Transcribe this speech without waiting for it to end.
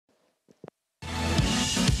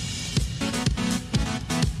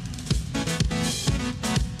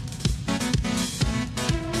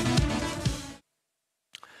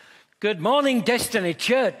Good morning, Destiny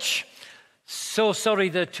Church. So sorry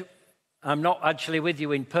that I'm not actually with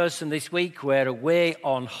you in person this week. We're away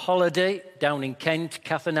on holiday down in Kent,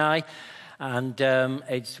 Kath and I, and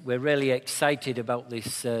we're really excited about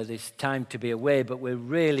this time to be away, but we're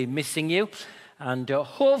really missing you. And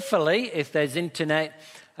hopefully, if there's internet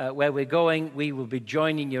where we're going, we will be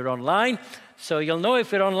joining you online. So you'll know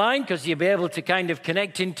if you're online because you'll be able to kind of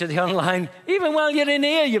connect into the online. Even while you're in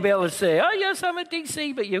here, you'll be able to say, oh, yes, I'm at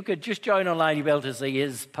DC. But you could just join online. You'll be able to see,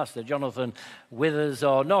 is Pastor Jonathan with us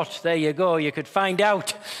or not? There you go. You could find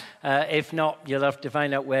out. If not, you'll have to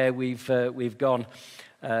find out where we've gone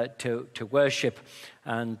to worship.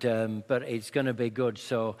 But it's going to be good.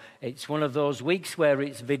 So it's one of those weeks where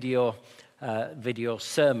it's video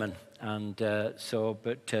sermon.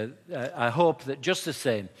 But I hope that just the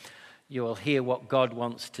same, you will hear what God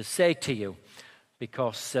wants to say to you,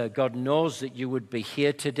 because God knows that you would be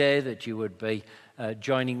here today, that you would be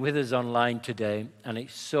joining with us online today, and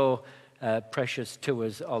it's so precious to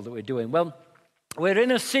us, all that we're doing. Well, we're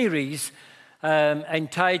in a series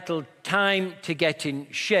entitled Time to Get in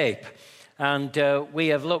Shape, and we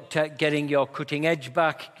have looked at getting your cutting edge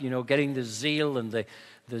back, getting the zeal and the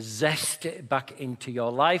zest back into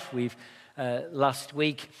your life. Last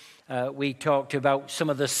week, we talked about some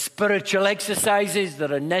of the spiritual exercises that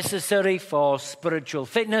are necessary for spiritual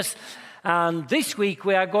fitness. And this week,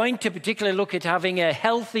 we are going to particularly look at having a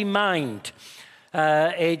healthy mind.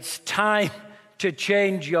 It's time to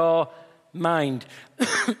change your mind.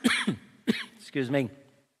 Excuse me.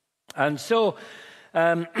 And so,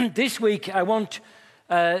 this week, I want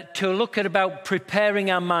to look at about preparing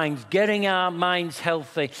our minds, getting our minds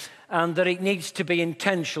healthy, and that it needs to be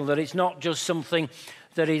intentional, that it's not just something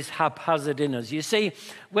that is haphazard in us. You see,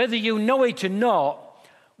 whether you know it or not,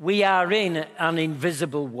 we are in an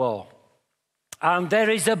invisible war. And there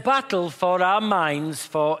is a battle for our minds,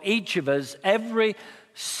 for each of us, every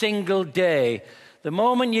single day. The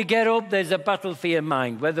moment you get up, there's a battle for your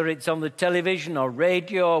mind, whether it's on the television or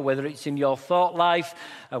radio, or whether it's in your thought life,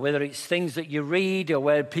 or whether it's things that you read, or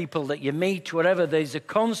where people that you meet, whatever. There's a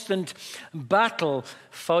constant battle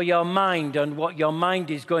for your mind and what your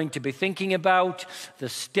mind is going to be thinking about, the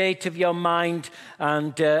state of your mind.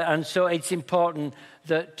 And so it's important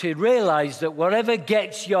to realize that whatever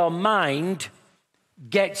gets your mind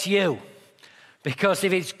gets you. Because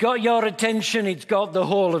if it's got your attention, it's got the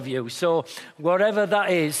whole of you. So whatever that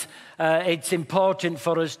is, it's important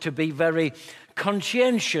for us to be very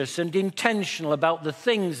conscientious and intentional about the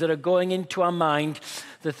things that are going into our mind,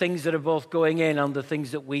 the things that are both going in and the things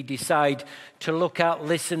that we decide to look at,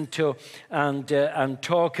 listen to, and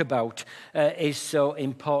talk about is so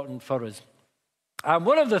important for us. And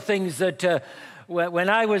one of the things that when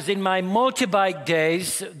I was in my motorbike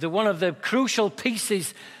days, one of the crucial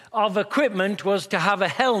pieces of equipment was to have a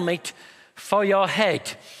helmet for your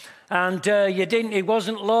head. And it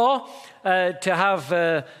wasn't law to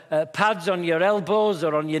have pads on your elbows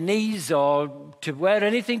or on your knees or to wear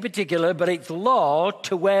anything particular, but it's law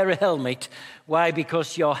to wear a helmet. Why?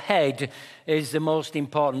 Because your head is the most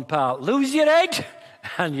important part. Lose your head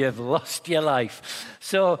and you've lost your life.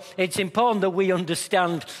 So it's important that we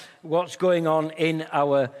understand what's going on in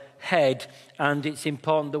our head, and it's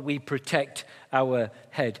important that we protect our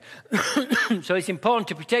head. So it's important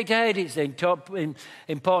to protect our head. It's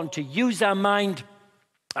important to use our mind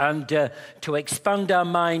and to expand our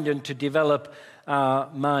mind and to develop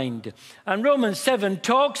our mind. And Romans 7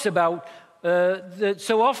 talks about that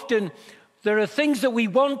so often there are things that we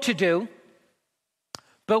want to do,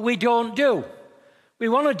 but we don't do. We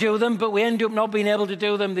want to do them, but we end up not being able to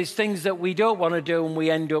do them. There's things that we don't want to do, and we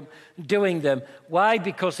end up doing them. Why?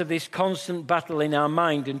 Because of this constant battle in our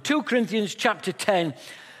mind. In 2 Corinthians chapter 10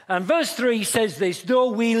 and verse 3 says this: though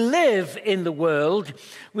we live in the world,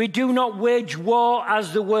 we do not wage war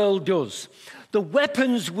as the world does. The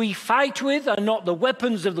weapons we fight with are not the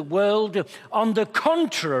weapons of the world. On the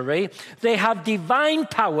contrary, they have divine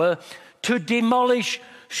power to demolish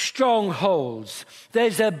strongholds.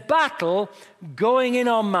 There's a battle going in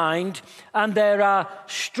our mind, and there are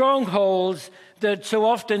strongholds that so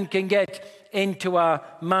often can get into our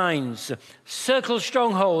minds. Circle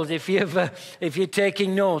strongholds if you're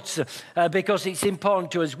taking notes, because it's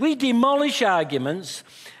important to us. We demolish arguments,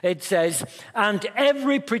 it says, and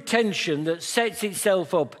every pretension that sets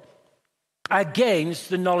itself up against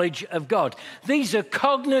the knowledge of God. These are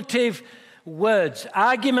cognitive words: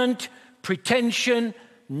 argument, pretension,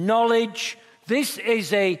 knowledge. This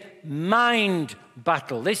is a mind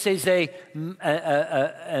battle. This is a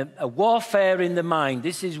warfare in the mind.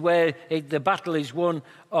 This is where the battle is won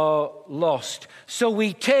or lost. So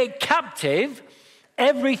we take captive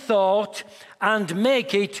every thought and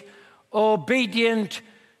make it obedient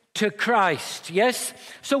to Christ. Yes?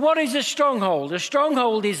 So what is a stronghold? A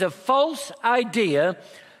stronghold is a false idea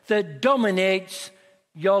that dominates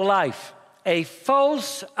your life. A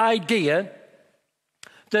false idea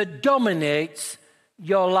that dominates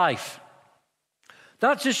your life.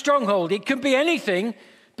 That's a stronghold. It can be anything,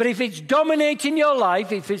 but if it's dominating your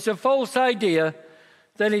life, if it's a false idea,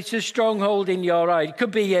 then it's a stronghold in your life. It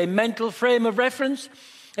could be a mental frame of reference.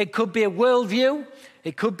 It could be a worldview.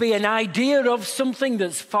 It could be an idea of something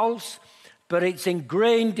that's false, but it's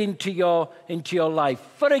ingrained into your life.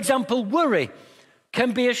 For example, worry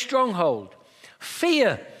can be a stronghold.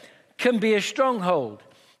 Fear can be a stronghold.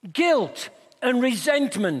 Guilt and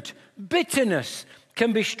resentment, bitterness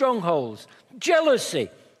can be strongholds. Jealousy,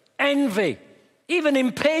 envy, even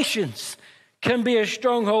impatience can be a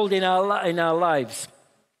stronghold in our lives.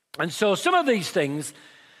 And so some of these things,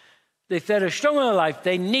 if they're a stronghold in our life,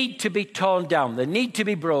 they need to be torn down. They need to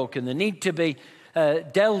be broken. They need to be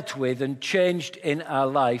dealt with and changed in our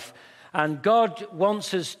life. And God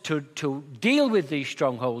wants us to deal with these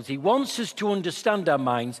strongholds. He wants us to understand our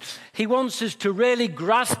minds. He wants us to really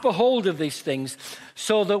grasp a hold of these things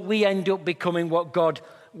so that we end up becoming what God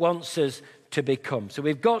wants us to become. So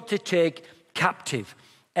we've got to take captive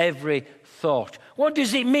every thought. What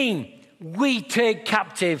does it mean? We take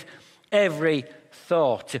captive every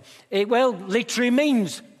thought. It literally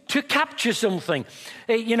means to capture something.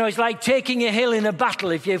 It's like taking a hill in a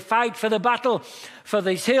battle. If you fight for the battle for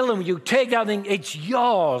this hill and you take that thing, it's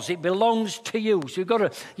yours. It belongs to you. So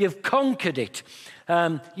you've conquered it.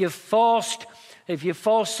 If you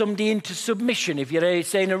force somebody into submission, if you're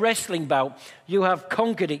saying a wrestling bout, you have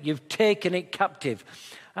conquered it. You've taken it captive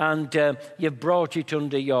and you've brought it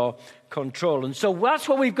under your control. And so that's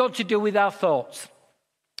what we've got to do with our thoughts.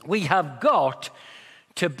 We have got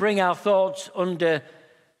to bring our thoughts under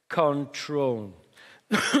control.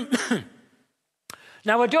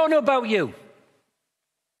 Now, I don't know about you,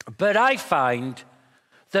 but I find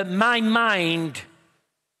that my mind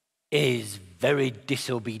is very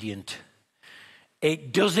disobedient.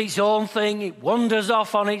 It does its own thing, it wanders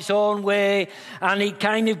off on its own way, and it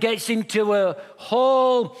kind of gets into a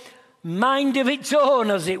whole mind of its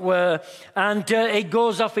own, as it were, and it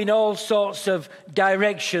goes off in all sorts of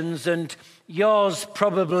directions, and yours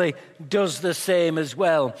probably does the same as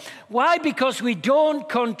well. Why? Because we don't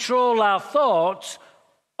control our thoughts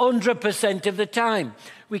 100% of the time.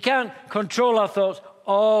 We can't control our thoughts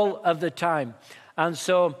all of the time. And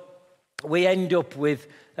so we end up with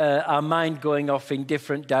our mind going off in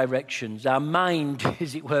different directions. Our mind,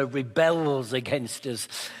 as it were, rebels against us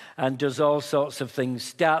and does all sorts of things,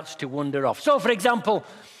 starts to wander off. So, for example,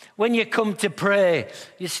 when you come to pray,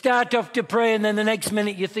 you start off to pray and then the next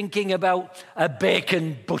minute you're thinking about a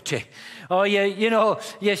bacon butty. Or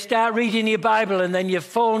you start reading your Bible and then your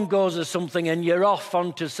phone goes or something and you're off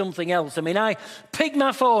onto something else. I mean, I pick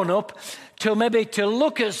my phone up to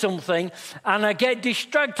look at something and I get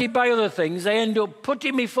distracted by other things. I end up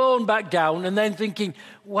putting my phone back down and then thinking,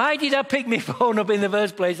 why did I pick my phone up in the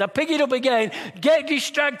first place? I pick it up again, get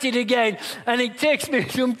distracted again, and it takes me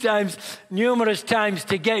sometimes numerous times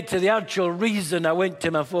to get to the actual reason I went to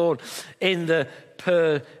my phone in the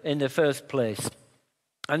first place.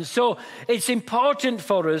 And so it's important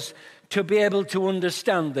for us to be able to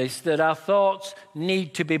understand this, that our thoughts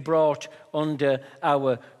need to be brought under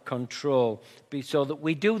our control, so that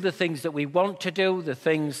we do the things that we want to do, the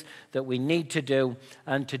things that we need to do,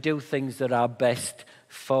 and to do things that are best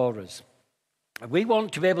for us. We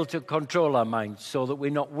want to be able to control our minds so that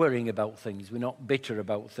we're not worrying about things, we're not bitter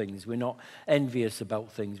about things, we're not envious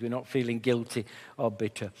about things, we're not feeling guilty or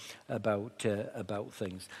bitter about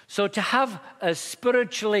things. So to have a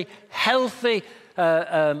spiritually healthy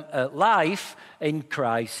life in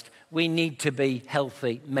Christ, we need to be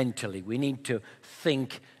healthy mentally. We need to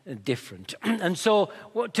think different. And so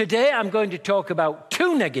today I'm going to talk about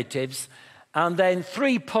 2 negatives and then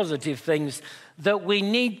 3 positive things that we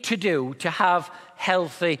need to do to have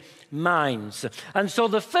healthy minds. And so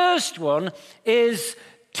the first one is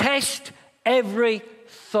test every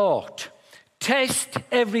thought. Test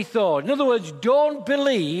every thought. In other words, don't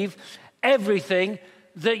believe everything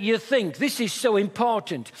that you think. This is so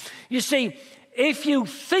important. You see, if you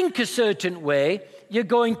think a certain way, you're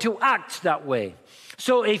going to act that way.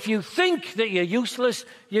 So if you think that you're useless,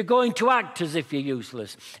 you're going to act as if you're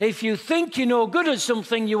useless. If you think you're no good at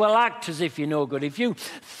something, you will act as if you're no good. If you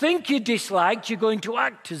think you're disliked, you're going to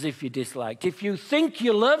act as if you're disliked. If you think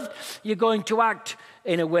you're loved, you're going to act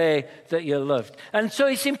in a way that you're loved. And so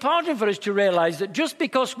it's important for us to realize that just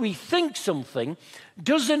because we think something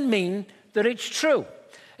doesn't mean that it's true.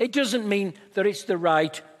 It doesn't mean that it's the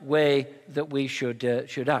right way that we should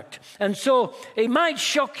act. And so it might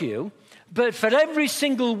shock you, but for every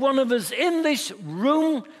single one of us in this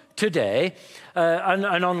room today and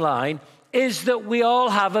online, is that we all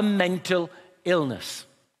have a mental illness.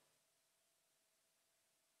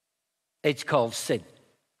 It's called sin.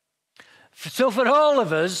 So for all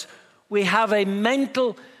of us, we have a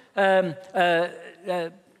mental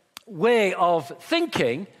way of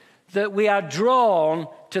thinking that we are drawn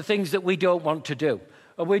to things that we don't want to do.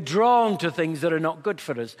 Or we're drawn to things that are not good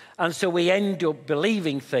for us. And so we end up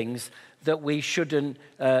believing things that we shouldn't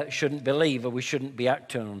believe or we shouldn't be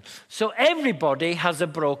acting on. So everybody has a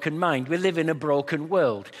broken mind. We live in a broken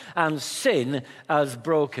world, and sin has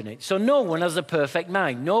broken it. So no one has a perfect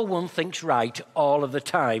mind. No one thinks right all of the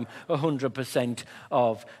time, 100%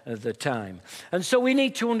 of the time. And so we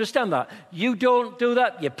need to understand that. You don't do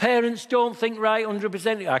that. Your parents don't think right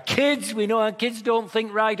 100%. Our kids, we know our kids don't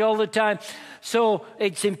think right all the time. So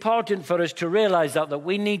it's important for us to realize that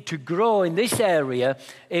we need to grow in this area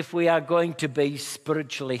if we are going to be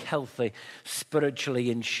spiritually healthy,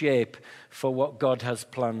 spiritually in shape for what God has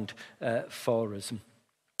planned for us.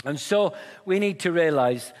 And so we need to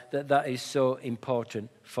realize that that is so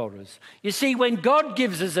important for us. You see, when God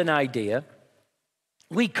gives us an idea,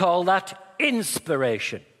 we call that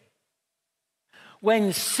inspiration.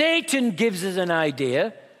 When Satan gives us an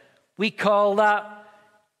idea, we call that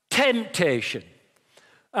temptation.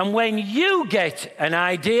 And when you get an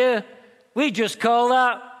idea, we just call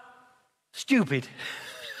that stupid.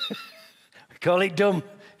 We call it dumb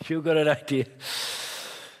if you've got an idea.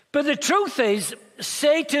 But the truth is,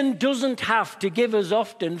 Satan doesn't have to give us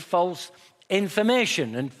often false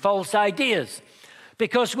information and false ideas,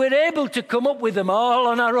 because we're able to come up with them all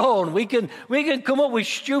on our own. We can come up with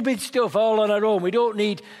stupid stuff all on our own. We don't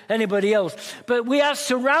need anybody else. But we are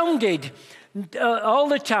surrounded all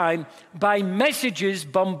the time by messages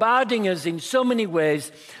bombarding us in so many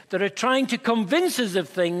ways that are trying to convince us of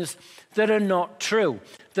things that are not true,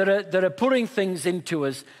 that are putting things into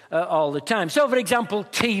us all the time. So, for example,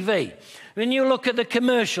 TV. When you look at the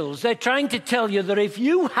commercials, they're trying to tell you that if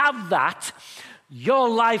you have that, your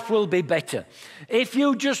life will be better. If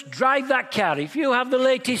you just drive that car, if you have the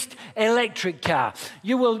latest electric car,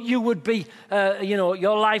 your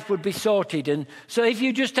life would be sorted. And so if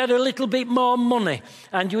you just had a little bit more money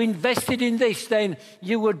and you invested in this, then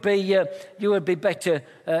you would be better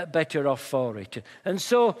off for it. And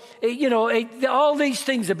so, all these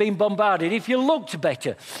things are being bombarded. If you looked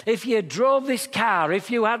better, if you drove this car,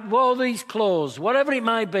 if you wore these clothes, whatever it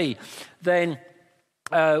might be, then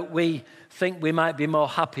we think we might be more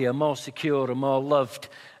happier, more secure, and more loved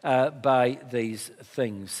by these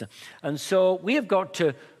things. And so we have got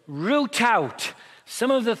to root out some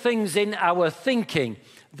of the things in our thinking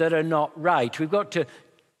that are not right. We've got to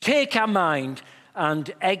take our mind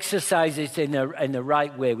and exercise it in the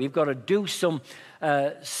right way. We've got to do some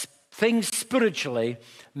things spiritually,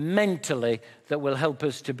 mentally, that will help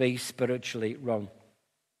us to be spiritually wrong.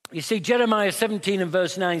 You see, Jeremiah 17 and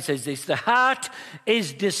verse 9 says this: the heart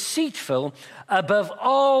is deceitful above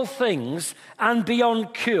all things and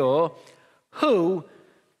beyond cure. Who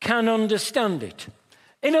can understand it?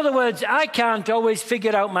 In other words, I can't always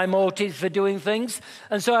figure out my motives for doing things,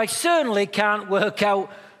 and so I certainly can't work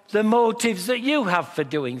out the motives that you have for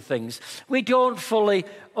doing things. We don't fully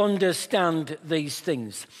understand these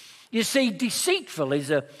things. You see, deceitful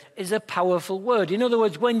is a powerful word. In other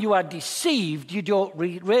words, when you are deceived, you don't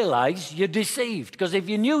realize you're deceived. Because if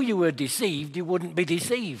you knew you were deceived, you wouldn't be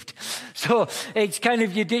deceived. So it's kind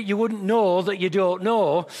of, you wouldn't know that you don't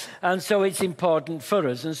know. And so it's important for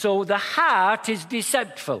us. And so the heart is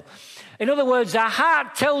deceitful. In other words, our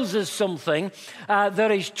heart tells us something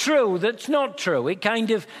that is true that's not true. It kind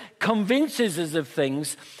of convinces us of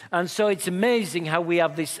things. And so it's amazing how we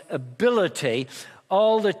have this ability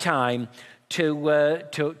all the time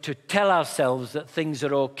to tell ourselves that things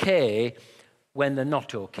are okay when they're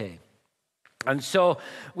not okay. And so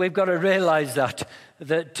we've got to realize that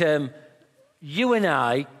you and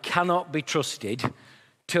I cannot be trusted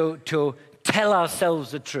to tell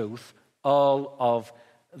ourselves the truth all of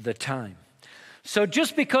the time. So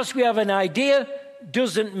just because we have an idea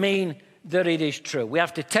doesn't mean that it is true. We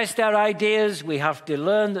have to test our ideas. We have to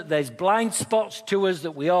learn that there's blind spots to us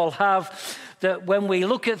that we all have, that when we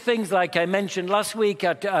look at things like I mentioned last week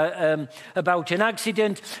about an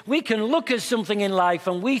accident, we can look at something in life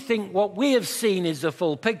and we think what we have seen is the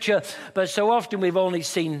full picture, but so often we've only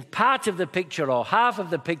seen part of the picture or half of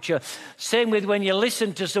the picture. Same with when you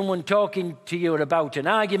listen to someone talking to you about an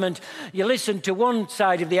argument. You listen to one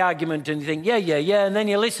side of the argument and you think, yeah, and then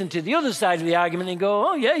you listen to the other side of the argument and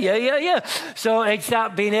go, oh, yeah. So it's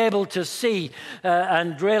that being able to see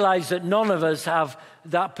and realize that none of us have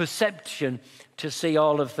that perception to see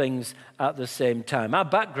all of things at the same time. Our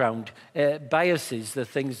background biases the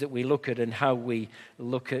things that we look at and how we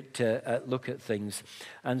look at things.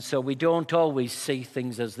 And so we don't always see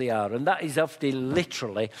things as they are. And that is often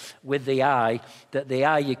literally with the eye, that the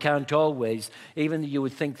eye you can't always, even though you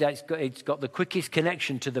would think that it's got the quickest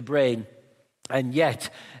connection to the brain, and yet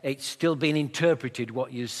it's still being interpreted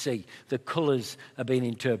what you see. The colours are being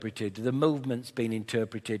interpreted, the movement's being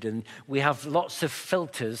interpreted, and we have lots of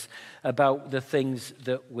filters about the things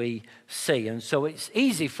that we see. And so it's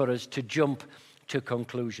easy for us to jump to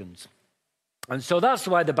conclusions. And so that's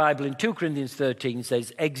why the Bible in 2 Corinthians 13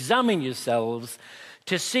 says, examine yourselves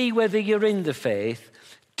to see whether you're in the faith,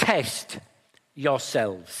 test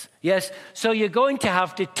yourselves. Yes, so you're going to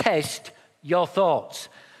have to test your thoughts.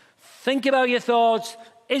 Think about your thoughts.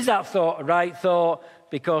 Is that thought a right thought?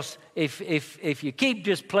 Because if you keep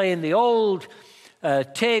just playing the old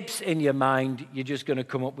tapes in your mind, you're just going to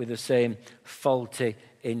come up with the same faulty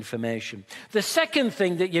information. The second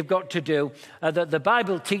thing that you've got to do, that the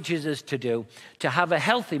Bible teaches us to do, to have a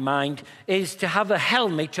healthy mind, is to have a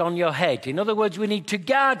helmet on your head. In other words, we need to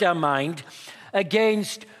guard our mind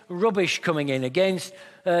against rubbish coming in, against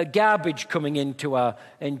garbage coming into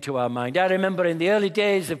our mind. I remember in the early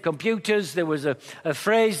days of computers, there was a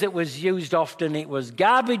phrase that was used often. It was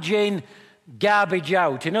garbage in, garbage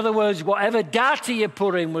out. In other words, whatever data you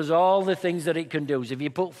put in was all the things that it can do. So if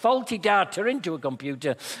you put faulty data into a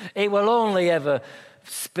computer, it will only ever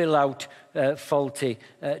spill out faulty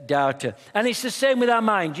data. And it's the same with our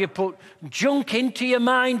mind. You put junk into your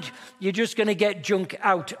mind, you're just going to get junk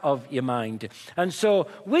out of your mind. And so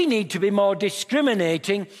we need to be more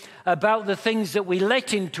discriminating about the things that we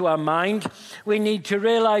let into our mind. We need to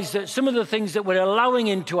realize that some of the things that we're allowing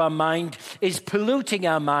into our mind is polluting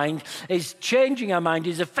our mind, is changing our mind,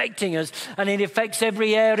 is affecting us, and it affects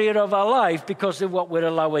every area of our life because of what we're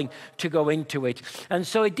allowing to go into it. And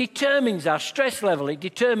so it determines our stress level, it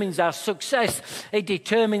determines our success, it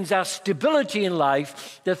determines our stability in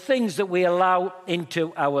life, the things that we allow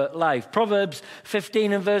into our life. Proverbs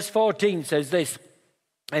 15 and verse 14 says this.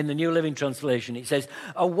 In the New Living Translation, it says,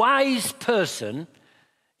 a wise person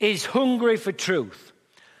is hungry for truth,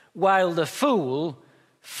 while the fool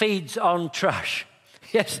feeds on trash.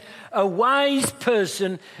 Yes, a wise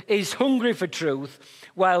person is hungry for truth,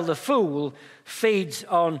 while the fool feeds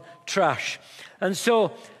on trash. And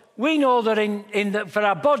so we know that for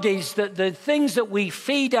our bodies, that the things that we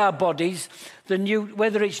feed our bodies,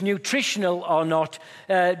 whether it's nutritional or not,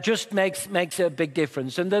 just makes a big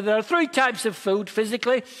difference. And there are three types of food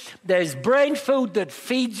physically. There's brain food that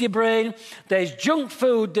feeds your brain. There's junk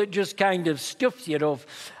food that just kind of stuffs you up.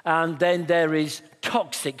 And then there is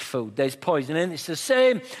toxic food. There's poison. And it's the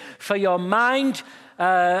same for your mind.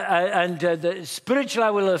 The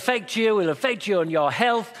spiritual will affect you on your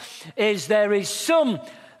health. There is some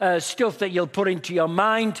stuff that you'll put into your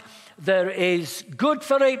mind. There is good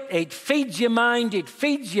for it. It feeds your mind. It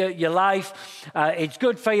feeds your life. It's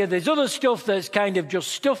good for you. There's other stuff that's kind of just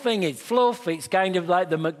stuffing. It's fluff. It's kind of like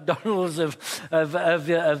the McDonald's of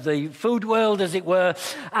the food world, as it were.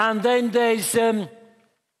 And then there's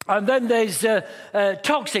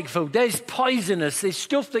toxic food. There's poisonous. There's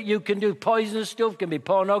stuff that you can do. Poisonous stuff can be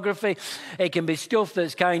pornography. It can be stuff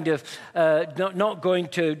that's kind of not going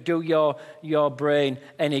to do your brain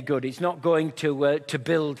any good. It's not going to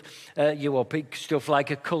build you up. Stuff like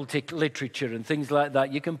occultic literature and things like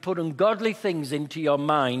that. You can put ungodly things into your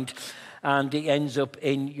mind, and it ends up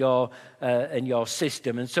in your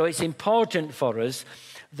system. And so it's important for us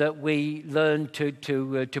that we learn to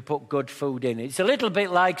put good food in. It's a little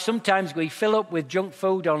bit like sometimes we fill up with junk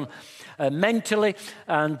food mentally,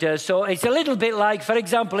 and so it's a little bit like, for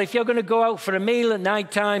example, if you're going to go out for a meal at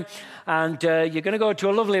night time and you're going to go to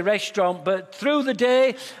a lovely restaurant, but through the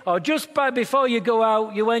day or just before you go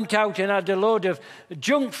out, you went out and had a load of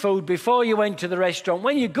junk food before you went to the restaurant.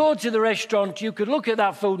 When you go to the restaurant, you could look at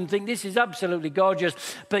that food and think, this is absolutely gorgeous,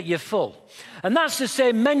 but you're full. And that's the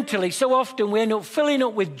same mentally. So often we end up filling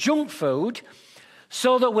up with junk food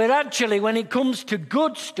So that we're actually, when it comes to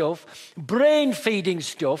good stuff, brain-feeding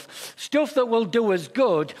stuff, stuff that will do us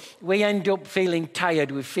good, we end up feeling tired,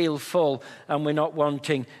 we feel full, and we're not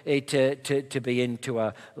wanting it to be into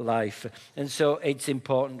our life. And so it's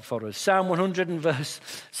important for us. Psalm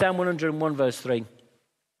 101, verse 3,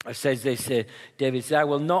 says this, David says, I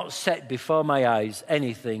will not set before my eyes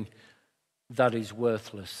anything that is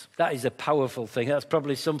worthless. That is a powerful thing. That's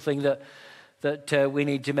probably something that we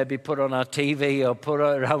need to maybe put on our TV or put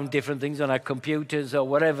around different things on our computers or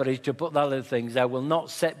whatever it is, to put that little things. I will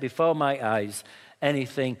not set before my eyes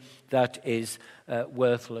anything that is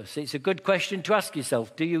worthless. It's a good question to ask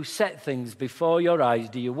yourself. Do you set things before your eyes?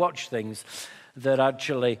 Do you watch things that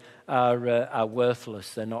actually are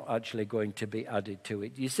worthless? They're not actually going to be added to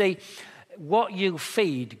it. You see, what you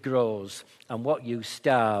feed grows and what you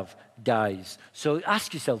starve dies. So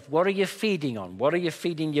ask yourself, what are you feeding on? What are you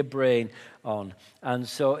feeding your brain on? And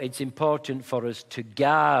so it's important for us to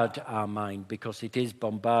guard our mind because it is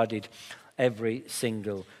bombarded every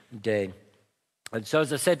single day. And so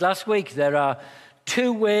as I said last week, there are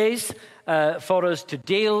two ways for us to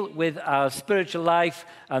deal with our spiritual life.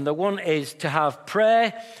 And the one is to have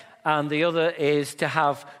prayer, and the other is to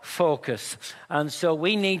have focus. And so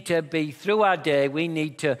we need to be, through our day, we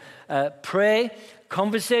need to pray,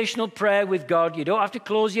 conversational prayer with God. You don't have to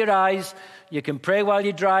close your eyes. You can pray while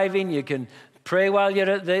you're driving. You can pray while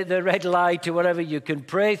you're at the red light or whatever. You can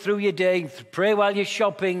pray through your day, pray while you're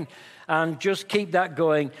shopping, and just keep that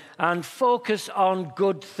going and focus on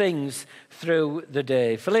good things through the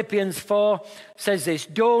day. Philippians 4 says this,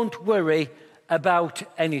 don't worry about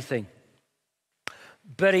anything.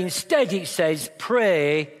 But instead it says,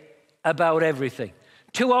 pray about everything.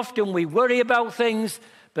 Too often we worry about things,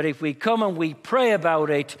 but if we come and we pray about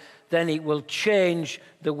it, then it will change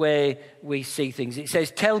the way we see things. It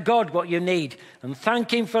says, tell God what you need and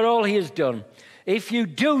thank him for all he has done. If you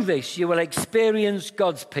do this, you will experience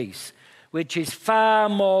God's peace, which is far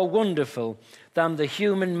more wonderful than the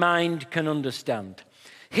human mind can understand.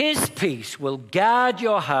 His peace will guard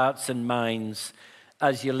your hearts and minds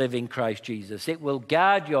as you live in Christ Jesus. It will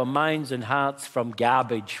guard your minds and hearts from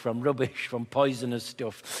garbage, from rubbish, from poisonous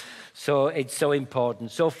stuff. So it's so important.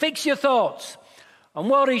 So fix your thoughts on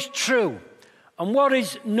what is true, on what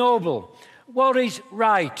is noble, what is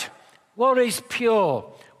right, what is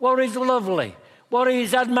pure, what is lovely, what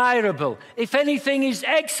is admirable. If anything is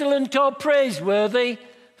excellent or praiseworthy,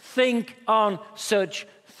 think on such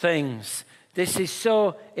things. This is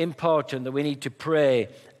so important that we need to pray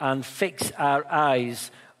and fix our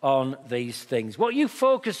eyes on these things. What you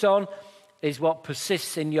focus on is what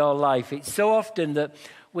persists in your life. It's so often that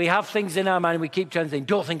we have things in our mind and we keep trying to think,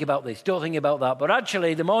 don't think about this, don't think about that. But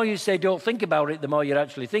actually, the more you say don't think about it, the more you're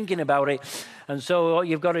actually thinking about it. And so what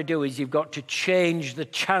you've got to do is you've got to change the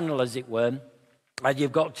channel, as it were. And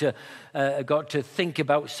you've got to think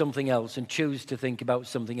about something else and choose to think about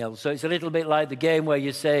something else. So it's a little bit like the game where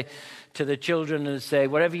you say to the children and say,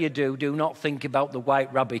 whatever you do, do not think about the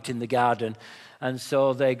white rabbit in the garden. And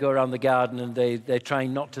so they go around the garden and they're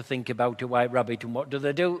trying not to think about a white rabbit. And what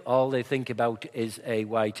do? All they think about is a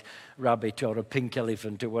white rabbit or a pink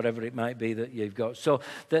elephant or whatever it might be that you've got. So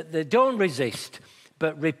they don't resist,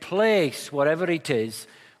 but replace whatever it is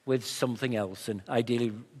with something else. And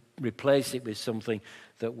ideally replace it with something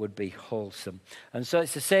that would be wholesome. And so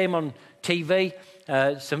it's the same on TV.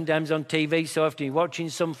 Sometimes on TV, so often you're watching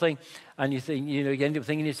something and you think, you end up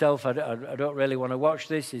thinking to yourself, I don't really want to watch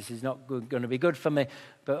this. This is not going to be good for me.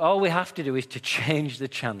 But all we have to do is to change the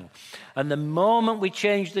channel. And the moment we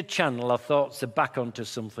change the channel, our thoughts are back onto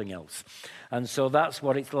something else. And so that's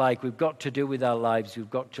what it's like. We've got to do with our lives. We've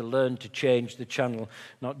got to learn to change the channel,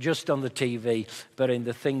 not just on the TV, but in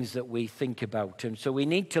the things that we think about. And so we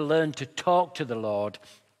need to learn to talk to the Lord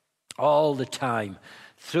all the time.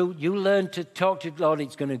 Through you learn to talk to the Lord,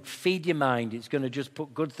 it's going to feed your mind. It's going to just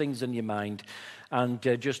put good things in your mind. And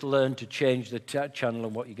just learn to change the channel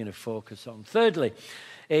and what you're going to focus on. Thirdly,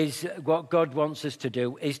 is what God wants us to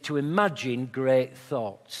do is to imagine great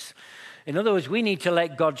thoughts. In other words, we need to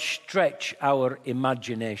let God stretch our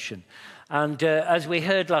imagination. And as we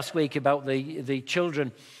heard last week about the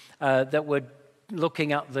children that were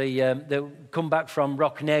looking at they come back from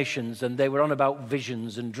Rock Nations, and they were on about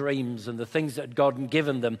visions and dreams and the things that God had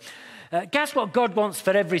given them. Guess what God wants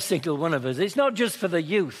for every single one of us? It's not just for the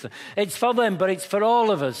youth. It's for them, but it's for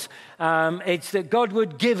all of us. It's that God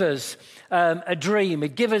would give us a dream.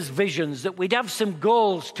 He'd give us visions, that we'd have some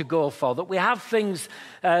goals to go for, that we have things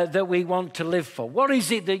that we want to live for. What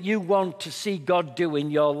is it that you want to see God do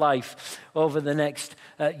in your life over the next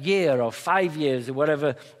year or 5 years or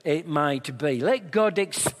whatever it might be? Let let God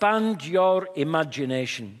expand your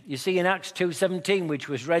imagination. You see, in Acts 2:17, which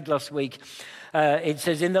was read last week, it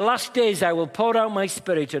says, "In the last days I will pour out my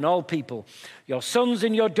spirit on all people. Your sons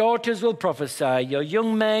and your daughters will prophesy. Your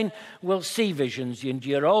young men will see visions, and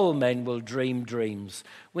your old men will dream dreams."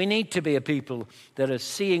 We need to be a people that are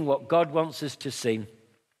seeing what God wants us to see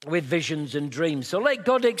with visions and dreams. So let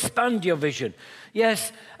God expand your vision.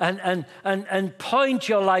 Yes, and point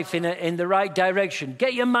your life in the right direction.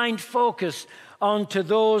 Get your mind focused onto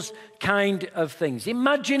those kind of things.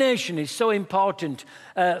 Imagination is so important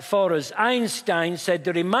for us. Einstein said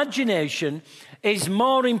that imagination is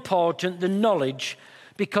more important than knowledge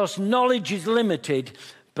because knowledge is limited,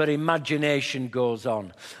 but imagination goes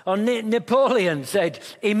on. Or Napoleon said,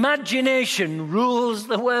 imagination rules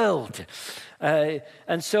the world.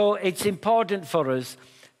 And so it's important for us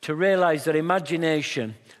to realize that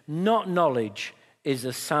imagination, not knowledge, is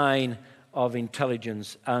a sign of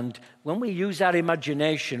intelligence. And when we use our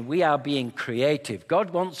imagination, we are being creative.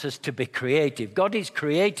 God wants us to be creative. God is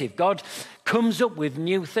creative. God comes up with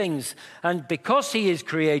new things. And because he is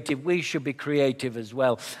creative, we should be creative as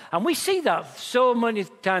well. And we see that so many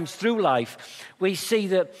times through life. We see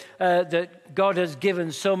that, that God has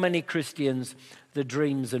given so many Christians the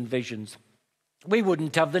dreams and visions. We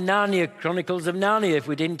wouldn't have the Narnia, Chronicles of Narnia, if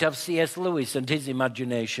we didn't have C.S. Lewis and his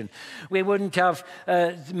imagination. We wouldn't have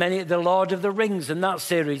the Lord of the Rings and that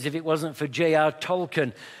series if it wasn't for J.R.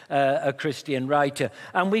 Tolkien, a Christian writer.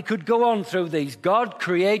 And we could go on through these. God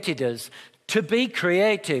created us to be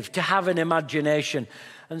creative, to have an imagination.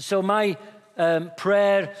 And so my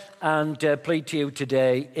prayer and plea to you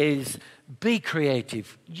today is be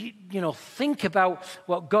creative. You know, think about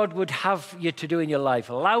what God would have you to do in your life.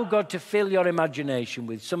 Allow God to fill your imagination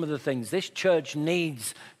with some of the things. This church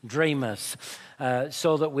needs dreamers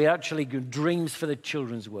so that we actually do dreams for the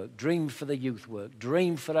children's work, dreams for the youth work,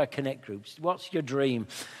 dream for our connect groups. What's your dream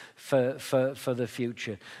for the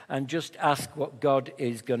future? And just ask what God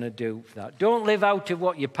is going to do for that. Don't live out of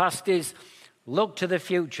what your past is. Look to the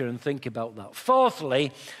future and think about that.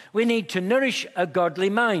 Fourthly, we need to nourish a godly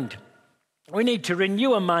mind. We need to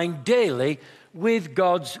renew a mind daily with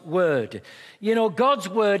God's word. You know, God's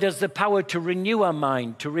word has the power to renew our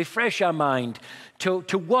mind, to refresh our mind, to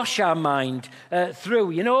wash our mind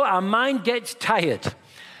through. You know, our mind gets tired.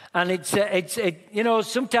 And you know,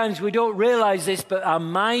 sometimes we don't realize this, but our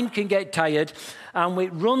mind can get tired and it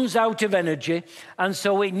runs out of energy. And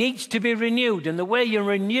so it needs to be renewed. And the way you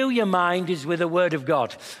renew your mind is with the Word of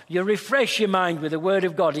God. You refresh your mind with the Word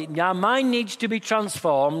of God. Our mind needs to be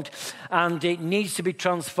transformed, and it needs to be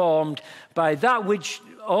transformed by that which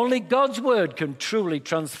only God's word can truly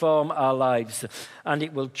transform our lives, and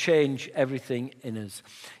it will change everything in us.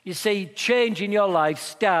 You see, change in your life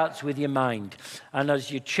starts with your mind. And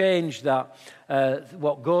as you change that,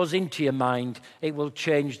 what goes into your mind, it will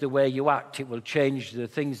change the way you act. It will change the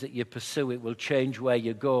things that you pursue. It will change where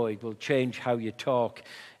you go. It will change how you talk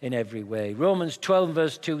in every way. Romans 12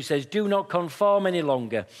 verse 2 says, "Do not conform any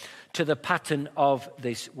longer to the pattern of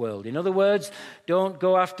this world." In other words, don't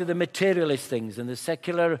go after the materialist things and the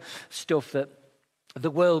secular stuff that the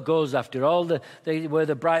world goes after, all where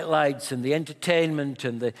the bright lights and the entertainment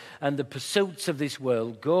and the pursuits of this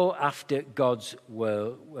world. Go after God's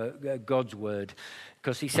word.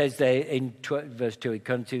 Because he says there in verse 2, he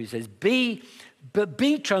continues, he says, be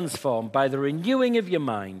transformed by the renewing of your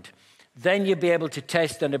mind. Then you'll be able to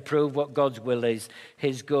test and approve what God's will is,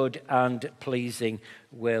 his good and pleasing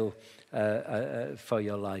will for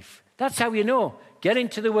your life. That's how you know. Get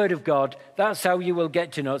into the Word of God. That's how you will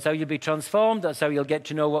get to know. That's how you'll be transformed. That's how you'll get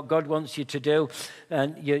to know what God wants you to do.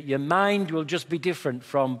 And your mind will just be different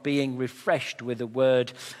from being refreshed with the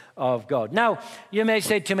Word of God. Now, you may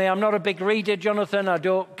say to me, I'm not a big reader, Jonathan.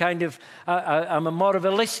 I'm more of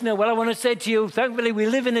a listener. Well, I want to say to you, thankfully, we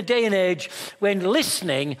live in a day and age when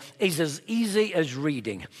listening is as easy as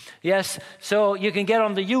reading. Yes? So you can get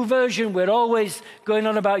on the YouVersion. We're always going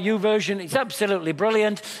on about YouVersion. It's absolutely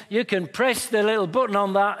brilliant. You can press the little button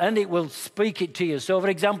on that and it will speak it to you. So, for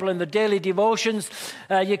example, in the daily devotions,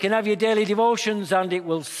 you can have your daily devotions and it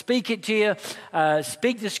will speak it to you,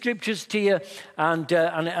 speak the scriptures to you,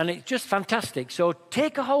 and it's just fantastic. So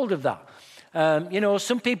take a hold of that.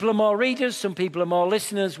 Some people are more readers, some people are more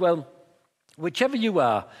listeners. Well, whichever you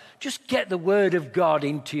are, just get the Word of God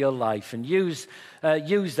into your life and use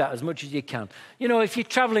that as much as you can. You know, if you're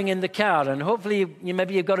traveling in the car and hopefully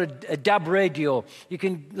maybe you've got a DAB radio, you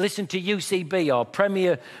can listen to UCB or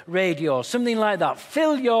Premier Radio or something like that.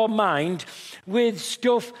 Fill your mind with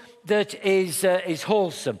stuff that is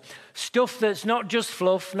wholesome. Stuff that's not just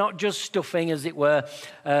fluff, not just stuffing, as it were,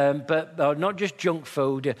 but not just junk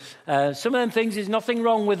food. Some of them things, there's nothing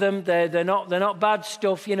wrong with them. They're not bad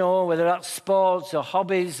stuff, whether that's sports or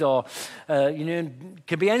hobbies or, it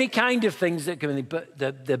could be any kind of things that can be. But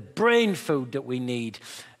the brain food that we need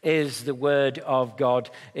is the Word of God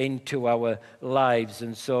into our lives.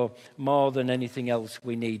 And so more than anything else,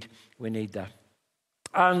 we need that.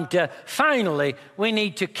 And finally, we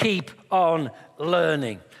need to keep on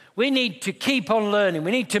learning. We need to keep on learning.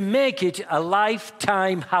 We need to make it a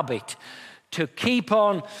lifetime habit to keep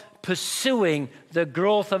on pursuing the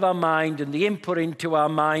growth of our mind and the input into our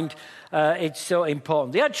mind. It's so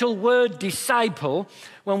important. The actual word disciple,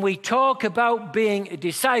 when we talk about being a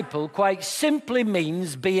disciple, quite simply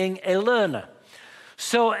means being a learner.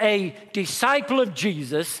 So a disciple of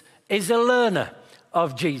Jesus is a learner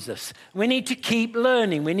of Jesus. We need to keep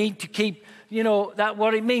learning. We need to keep, that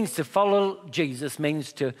what it means to follow Jesus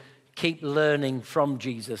means to keep learning from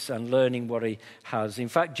Jesus and learning what he has. In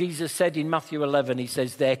fact, Jesus said in Matthew 11, he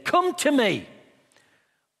says there, "Come to me,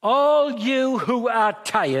 all you who are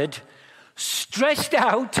tired, stressed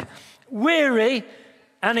out, weary,"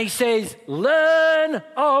 and he says, "Learn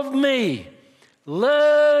of me.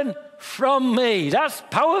 Learn from me." That's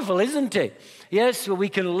powerful, isn't it? Yes, we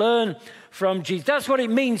can learn from Jesus. That's what it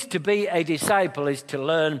means to be a disciple, is to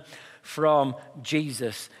learn from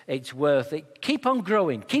Jesus. It's worth it. Keep on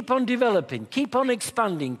growing, keep on developing, keep on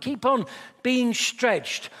expanding, keep on being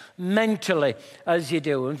stretched mentally as you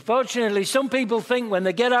do. Unfortunately, some people think when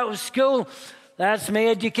they get out of school, that's my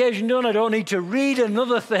education done, I don't need to read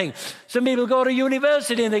another thing. Some people go to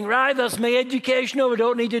university and think, right, that's my education over, I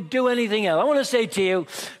don't need to do anything else. I want to say to you,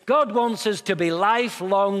 God wants us to be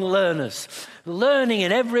lifelong learners, learning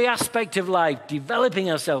in every aspect of life, developing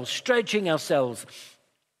ourselves, stretching ourselves.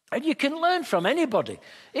 And you can learn from anybody,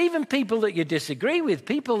 even people that you disagree with,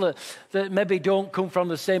 people that maybe don't come from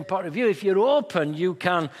the same point of view. If you're open, you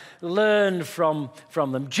can learn from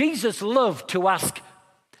them. Jesus loved to ask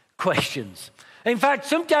questions. In fact,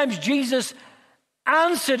 sometimes Jesus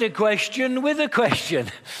answered a question with a question.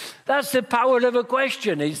 That's the power of a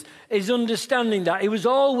question, is understanding that. He was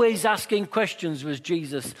always asking questions, was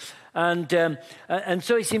Jesus. And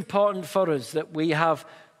so it's important for us that we have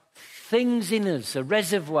things in us, a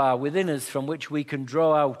reservoir within us from which we can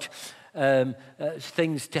draw out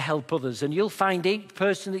things to help others. And you'll find each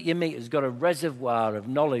person that you meet has got a reservoir of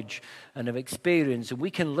knowledge and of experience, and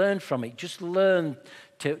we can learn from it. Just learn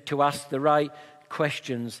to ask the right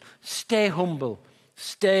questions. Stay humble.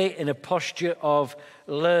 Stay in a posture of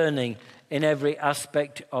learning in every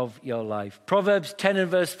aspect of your life. Proverbs 10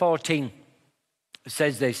 and verse 14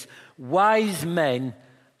 says this: "Wise men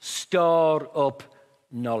store up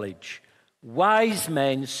knowledge." Wise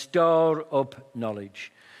men store up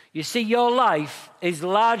knowledge. You see, your life is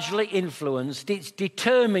largely influenced, it's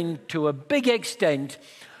determined to a big extent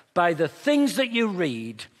by the things that you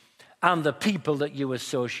read and the people that you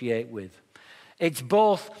associate with. It's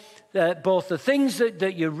both the things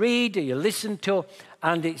that you read or you listen to,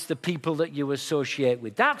 and it's the people that you associate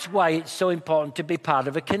with. That's why it's so important to be part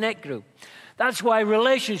of a connect group. That's why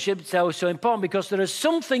relationships are so important, because there are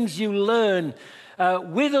some things you learn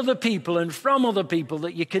with other people and from other people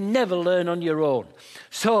that you can never learn on your own.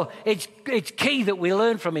 So it's key that we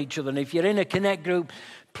learn from each other. And if you're in a connect group,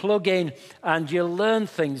 plug in and you'll learn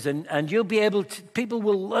things, and you'll be able to, people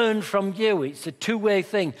will learn from you. It's a two-way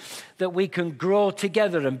thing that we can grow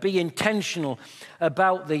together and be intentional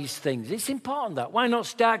about these things. It's important that. Why not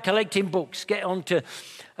start collecting books? Get onto,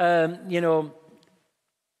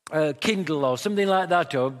 Kindle or something like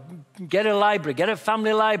that, or get a library, get a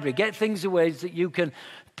family library, get things in ways that you can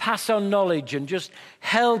pass on knowledge and just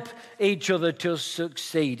help each other to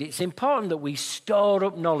succeed. It's important that we store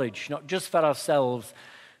up knowledge, not just for ourselves,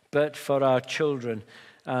 but for our children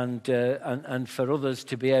and for others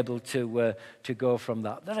to be able to go from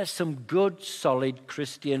that. There are some good, solid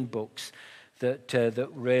Christian books that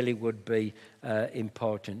really would be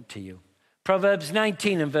important to you. Proverbs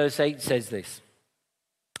 19 and verse 8 says this: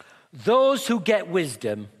 "Those who get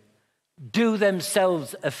wisdom do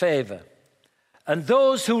themselves a favor, and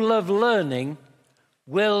those who love learning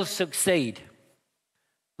will succeed."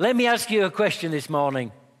 Let me ask you a question this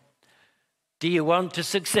morning. Do you want to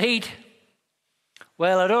succeed?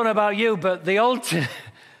 Well, I don't know about you, but the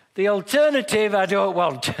alternative I don't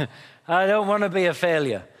want. I don't want to be a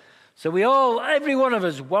failure. So every one of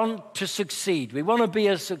us want to succeed. We want to be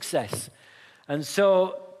a success. And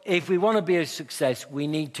so if we want to be a success, we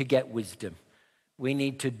need to get wisdom. We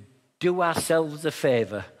need to do ourselves a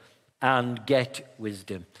favor and get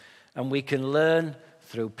wisdom. And we can learn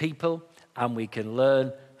through people, and we can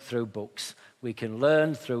learn through books. We can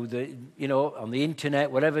learn through on the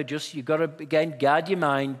internet, whatever. Just you've got to, again, guard your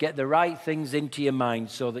mind, get the right things into your mind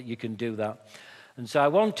so that you can do that. And so I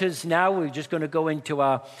want us now, we're just going to go into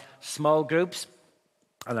our small groups.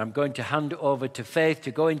 And I'm going to hand it over to Faith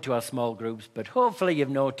to go into our small groups. But hopefully you've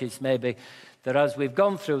noticed maybe that as we've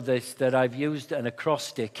gone through this, that I've used an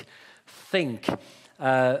acrostic, think,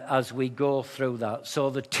 as we go through that.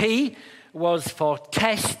 So the T was for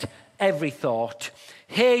test every thought.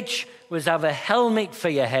 H was have a helmet for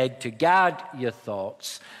your head to guard your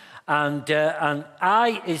thoughts. And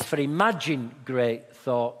I is for imagine great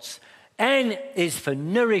thoughts. N is for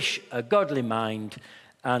nourish a godly mind.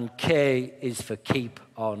 And K is for keep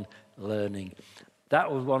on learning.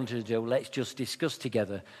 That was what we wanted to do. Let's just discuss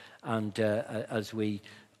together. And as we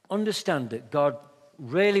understand that God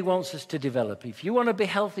really wants us to develop. If you want to be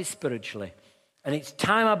healthy spiritually, and it's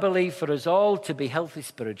time, I believe, for us all to be healthy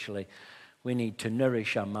spiritually, we need to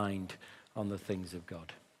nourish our mind on the things of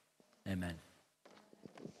God. Amen.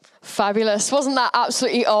 Fabulous. Wasn't that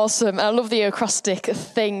absolutely awesome? I love the acrostic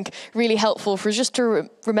thing. Really helpful for us just to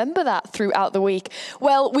remember that throughout the week.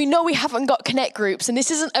 Well, we know we haven't got Connect groups, and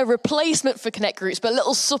this isn't a replacement for Connect groups, but a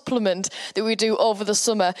little supplement that we do over the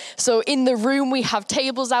summer. So in the room, we have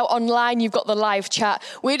tables out online. You've got the live chat.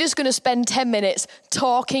 We're just going to spend 10 minutes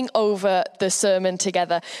talking over the sermon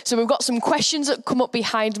together. So we've got some questions that come up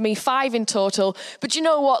behind me, 5 in total. But you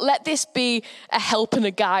know what? Let this be a help and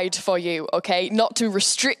a guide for you, okay? Not to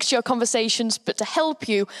restrict your conversations, but to help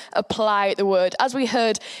you apply the word. As we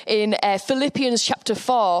heard in Philippians chapter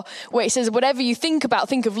 4, where it says, whatever you think about,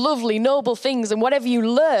 think of lovely, noble things, and whatever you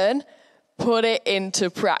learn, put it into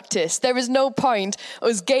practice. There is no point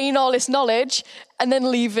us gain all this knowledge and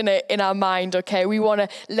then leaving it in our mind, okay? We want to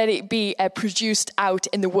let it be produced out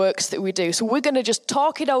in the works that we do. So we're going to just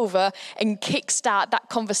talk it over and kickstart that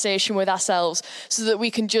conversation with ourselves so that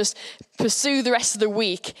we can just pursue the rest of the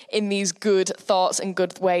week in these good thoughts and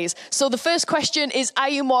good ways. So the first question is, are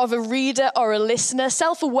you more of a reader or a listener?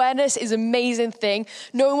 Self-awareness is an amazing thing,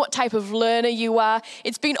 knowing what type of learner you are.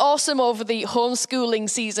 It's been awesome over the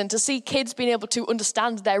homeschooling season to see kids being able to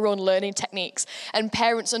understand their own learning techniques and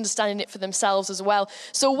parents understanding it for themselves as well.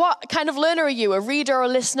 So what kind of learner are you, a reader or a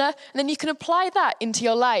listener? And then you can apply that into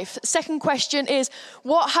your life. Second question is,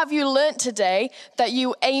 what have you learnt today that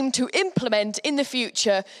you aim to implement in the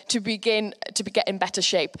future to get in better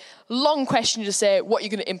shape? Long question to say what you're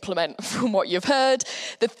going to implement from what you've heard.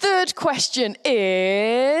 The third question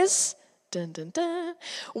is, dun, dun, dun,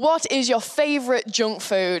 what is your favorite junk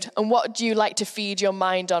food and what do you like to feed your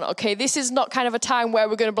mind on? Okay, this is not kind of a time where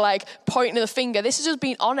we're going to be like pointing the finger. This is just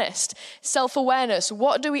being honest. Self-awareness.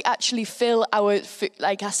 What do we actually fill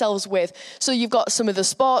ourselves with? So you've got some of the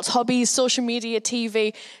sports, hobbies, social media,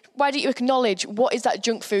 TV. Why don't you acknowledge what is that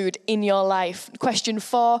junk food in your life? Question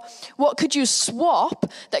 4, what could you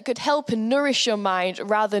swap that could help and nourish your mind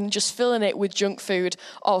rather than just filling it with junk food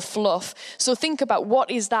or fluff? So think about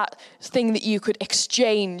what is that thing that you could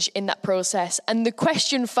exchange in that process. And the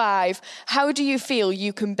question 5, how do you feel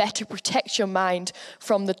you can better protect your mind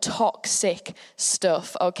from the toxic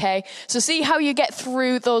stuff, okay? So see how you get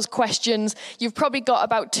through those questions. You've probably got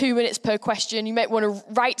about 2 minutes per question. You might want to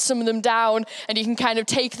write some of them down and you can kind of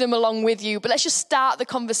take them along with you. But let's just start the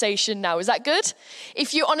conversation now. Is that good?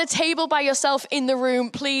 If you're on a table by yourself in the room,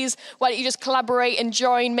 please, why don't you just collaborate and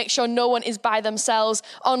join? Make sure no one is by themselves.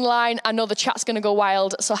 Online, I know the chat's going to go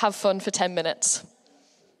wild, so have fun for 10 minutes.